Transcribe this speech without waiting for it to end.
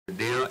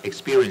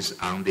experience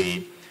on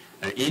the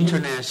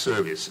internet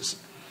services.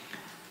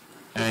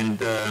 And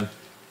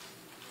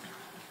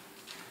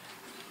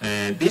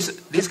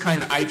this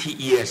kind of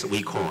ITES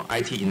we call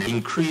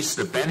increase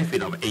the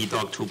benefit of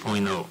ADOC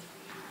 2.0.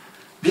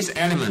 This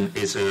element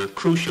is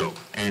crucial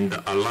and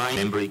align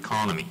member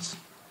economies.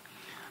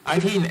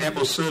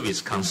 IT-enabled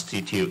service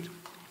constitute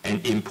an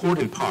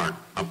important part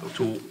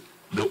to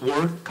the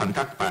work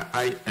conducted by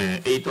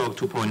ADOC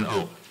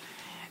 2.0,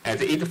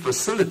 as it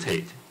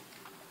facilitates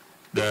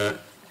the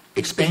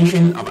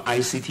expansion of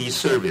ICT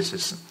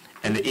services,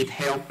 and it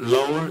helps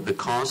lower the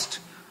cost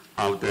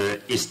of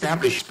the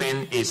established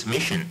expand its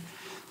mission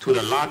to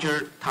the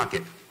larger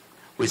target.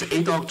 With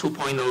ADOC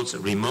 2.0's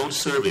remote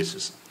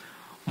services,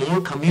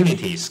 more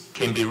communities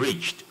can be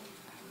reached.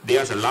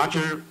 There's a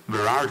larger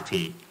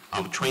variety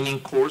of training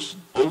courses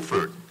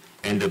offered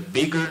and a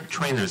bigger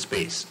trainer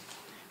space.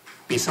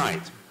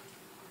 Besides,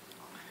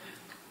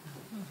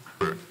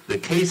 the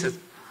cases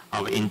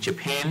of in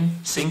Japan,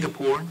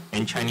 Singapore,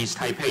 and Chinese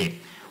Taipei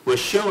will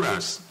show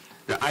us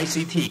the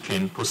ICT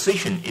can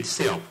position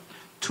itself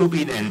to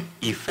be an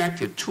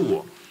effective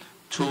tool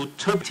to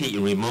target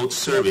remote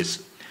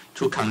service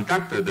to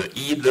conduct the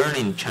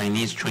e-learning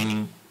Chinese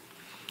training.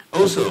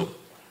 Also,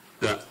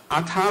 the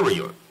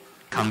Ontario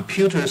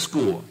Computer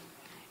School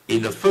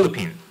in the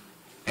Philippines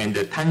and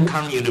the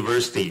Tankang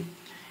University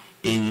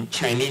in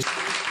Chinese